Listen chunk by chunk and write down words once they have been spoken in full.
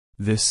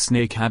This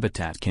snake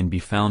habitat can be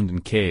found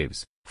in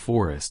caves,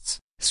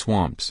 forests,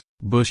 swamps,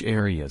 bush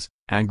areas,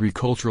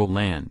 agricultural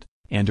land,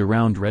 and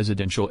around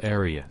residential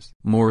areas.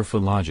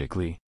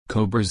 Morphologically,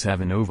 cobras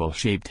have an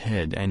oval-shaped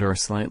head and are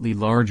slightly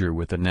larger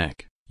with a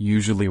neck,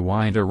 usually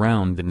wide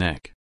around the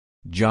neck.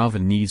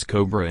 Javanese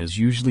cobra is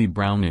usually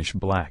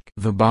brownish-black.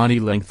 The body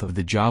length of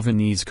the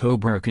Javanese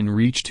cobra can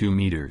reach 2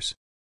 meters.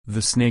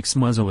 The snake's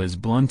muzzle is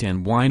blunt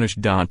and whitish.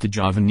 The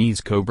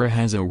Javanese cobra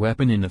has a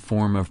weapon in the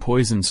form of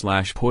poison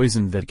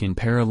that can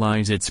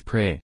paralyze its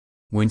prey.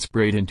 When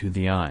sprayed into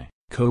the eye,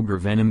 cobra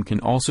venom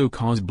can also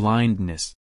cause blindness.